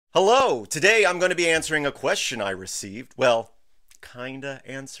Hello! Today I'm going to be answering a question I received. Well, kinda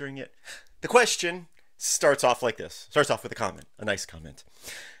answering it. The question starts off like this. Starts off with a comment, a nice comment.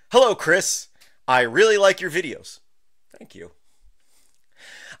 Hello, Chris. I really like your videos. Thank you.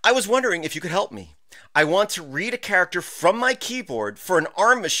 I was wondering if you could help me. I want to read a character from my keyboard for an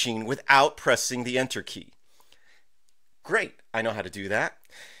ARM machine without pressing the Enter key. Great, I know how to do that.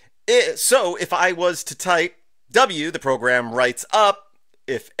 So if I was to type W, the program writes up.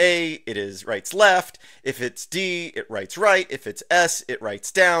 If A, it writes left. If it's D, it writes right. If it's S, it writes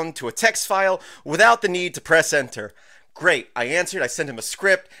down to a text file without the need to press enter. Great. I answered. I sent him a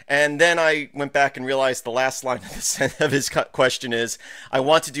script, and then I went back and realized the last line of his question is, I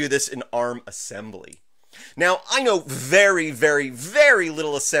want to do this in ARM assembly. Now, I know very, very, very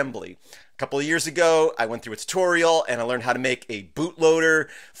little assembly. A couple of years ago, I went through a tutorial and I learned how to make a bootloader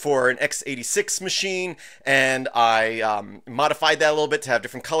for an x86 machine, and I modified that a little bit to have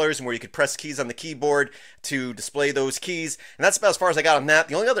different colors and where you could press keys on the keyboard to display those keys. And that's about as far as I got on that.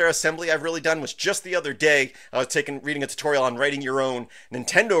 The only other assembly I've really done was just the other day. I was reading a tutorial on writing your own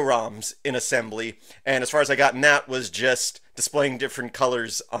Nintendo ROMs in assembly, and as far as I got in that was just displaying different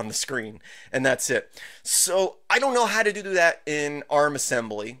colors on the screen, and that's it. So I don't know how to do that in ARM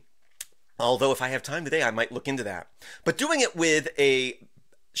assembly. Although if I have time today, I might look into that. But doing it with a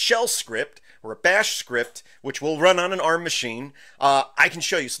shell script or a bash script, which will run on an ARM machine, I can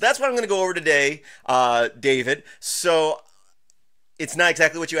show you. So that's what I'm going to go over today, David. So it's not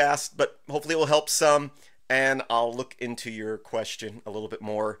exactly what you asked, but hopefully it will help some. And I'll look into your question a little bit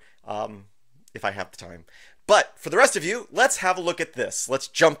more if I have the time. But for the rest of you, let's have a look at this. Let's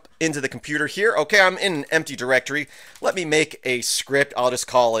jump into the computer here. Okay, I'm in an empty directory. Let me make a script. I'll just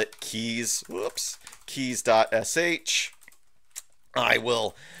call it keys. Whoops. Keys.sh. I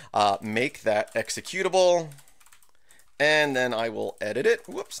will make that executable. And then I will edit it.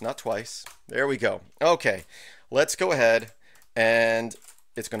 Whoops, not twice. There we go. Okay, let's go ahead. And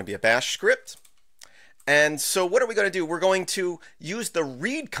it's going to be a bash script. And so what are we going to do? We're going to use the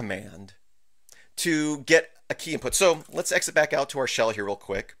read command to get a key input. So let's exit back out to our shell here real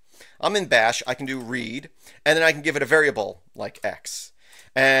quick. I'm in bash. I can do read, and then I can give it a variable like x.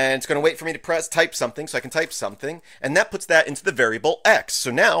 And it's going to wait for me to type something, so I can type something, and that puts that into the variable x.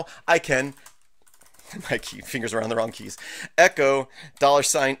 So now I can, my fingers are on the wrong keys, echo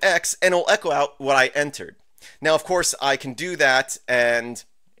 $x, and it'll echo out what I entered. Now, of course, I can do that, and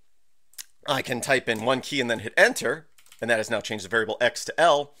I can type in one key and then hit enter, and that has now changed the variable x to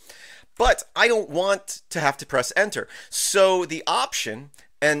L. But I don't want to have to press enter. So the option,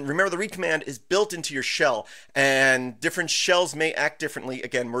 and remember the read command is built into your shell, and different shells may act differently.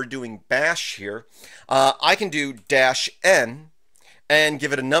 Again, we're doing bash here. I can do -n and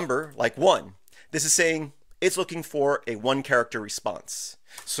give it a number like 1. This is saying it's looking for a 1-character response.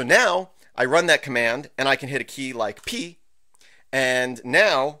 So now I run that command and I can hit a key like P, and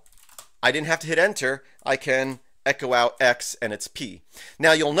now I didn't have to hit enter. I can echo out X and it's P.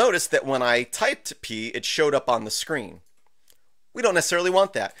 Now you'll notice that when I typed P, it showed up on the screen. We don't necessarily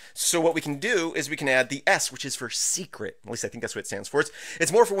want that. So what we can do is we can add the S, which is for secret. At least I think that's what it stands for.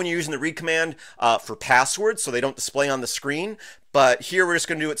 It's more for when you're using the read command for passwords, so they don't display on the screen. But here we're just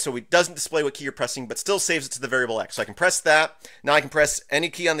going to do it so it doesn't display what key you're pressing, but still saves it to the variable X. So I can press that. Now I can press any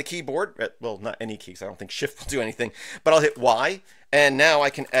key on the keyboard. Well, not any keys. I don't think Shift will do anything. But I'll hit Y, and now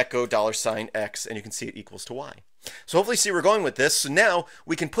I can echo $X, and you can see it equals to Y. So hopefully see where we're going with this. So now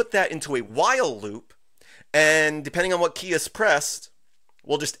we can put that into a while loop, and depending on what key is pressed,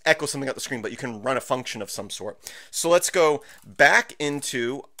 we'll just echo something out the screen, but you can run a function of some sort. So let's go back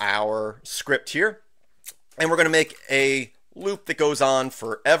into our script here, and we're going to make a loop that goes on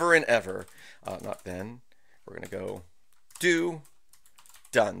forever and ever. Not then. We're going to go do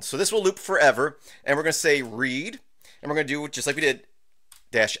done. So this will loop forever, and we're going to say read, and we're going to do just like we did,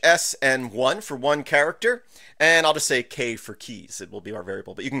 -s and 1 for 1 character, and I'll just say K for keys. It will be our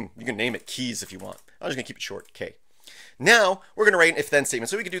variable, but you can name it keys if you want. I'm just gonna keep it short, K. Now we're gonna write an if-then statement.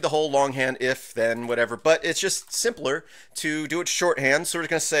 So we could do the whole longhand if, then, whatever, but it's just simpler to do it shorthand. So we're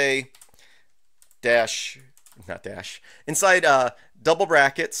gonna say not dash, inside double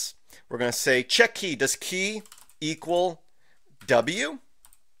brackets, we're gonna say check key. Does key equal W?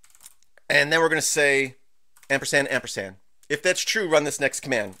 And then we're gonna say ampersand, ampersand. If that's true, run this next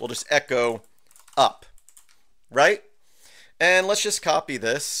command. We'll just echo up, right? And let's just copy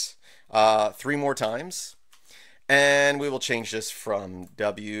this 3 more times. And we will change this from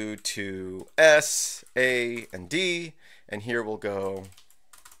W to S, A, and D. And here we'll go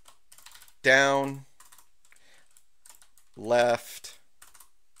down, left,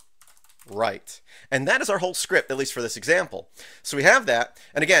 right. And that is our whole script, at least for this example. So we have that.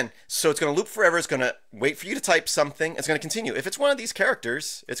 And again, so it's going to loop forever. It's going to wait for you to type something. It's going to continue. If it's one of these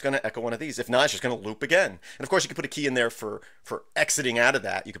characters, it's going to echo one of these. If not, it's just going to loop again. And of course, you could put a key in there for exiting out of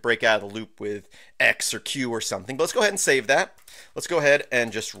that. You could break out of the loop with X or Q or something. But let's go ahead and save that. Let's go ahead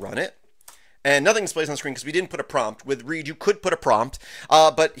and just run it. And nothing displays on the screen because we didn't put a prompt. With read, you could put a prompt.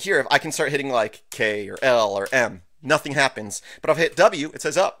 But here, if I can start hitting like K or L or M, nothing happens. But if I hit W, it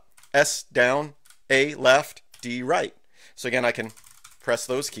says up, S down, A left, D right. So again, I can press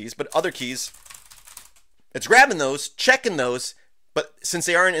those keys. But other keys, it's grabbing those, checking those. But since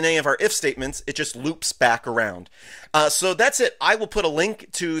they aren't in any of our if statements, it just loops back around. So that's it. I will put a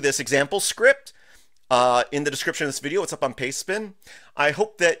link to this example script in the description of this video. It's up on Pastespin. I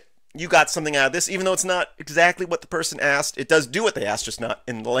hope that you got something out of this, even though it's not exactly what the person asked. It does do what they asked, just not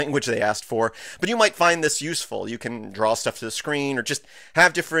in the language they asked for. But you might find this useful. You can draw stuff to the screen or just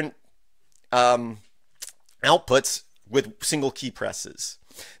have different outputs with single key presses.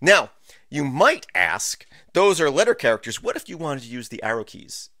 Now, you might ask, those are letter characters. What if you wanted to use the arrow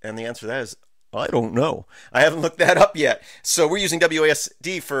keys? And the answer to that is, I don't know. I haven't looked that up yet. So we're using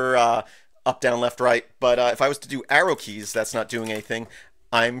WASD for up, down, left, right. But if I was to do arrow keys, that's not doing anything.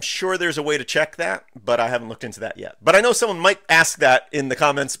 I'm sure there's a way to check that, but I haven't looked into that yet. But I know someone might ask that in the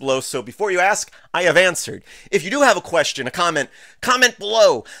comments below, so before you ask, I have answered. If you do have a question, a comment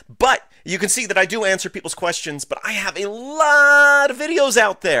below. But you can see that I do answer people's questions, but I have a lot of videos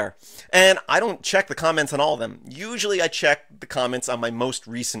out there, and I don't check the comments on all of them. Usually I check the comments on my most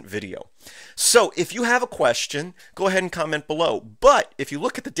recent video. So if you have a question, go ahead and comment below. But if you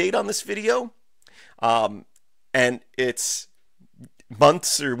look at the date on this video, and it's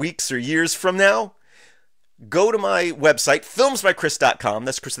months or weeks or years from now, go to my website, filmsbychris.com,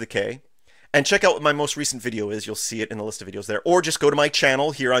 that's Chris with a K, and check out what my most recent video is. You'll see it in the list of videos there. Or just go to my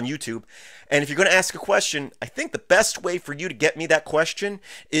channel here on YouTube. And if you're going to ask a question, I think the best way for you to get me that question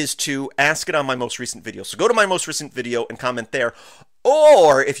is to ask it on my most recent video. So go to my most recent video and comment there.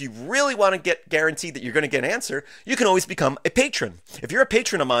 Or if you really want to get guaranteed that you're going to get an answer, you can always become a patron. If you're a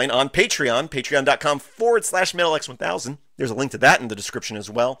patron of mine on Patreon, patreon.com/MetalX1000, there's a link to that in the description as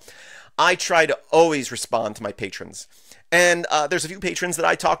well. I try to always respond to my patrons. And there's a few patrons that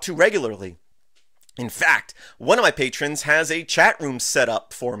I talk to regularly. In fact, one of my patrons has a chat room set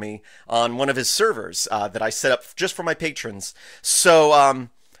up for me on one of his servers that I set up just for my patrons. So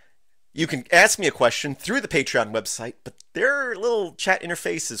you can ask me a question through the Patreon website, but their little chat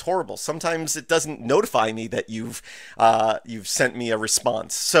interface is horrible. Sometimes it doesn't notify me that you've sent me a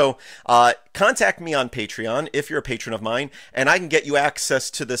response. So contact me on Patreon if you're a patron of mine, and I can get you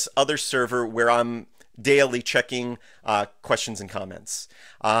access to this other server where I'm daily checking questions and comments.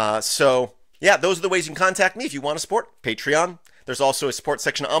 So yeah, those are the ways you can contact me if you want to support Patreon. There's also a support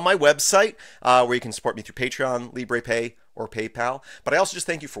section on my website where you can support me through Patreon, LibrePay, or PayPal. But I also just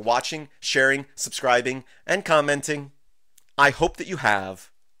thank you for watching, sharing, subscribing, and commenting. I hope that you have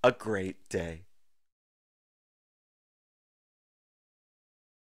a great day.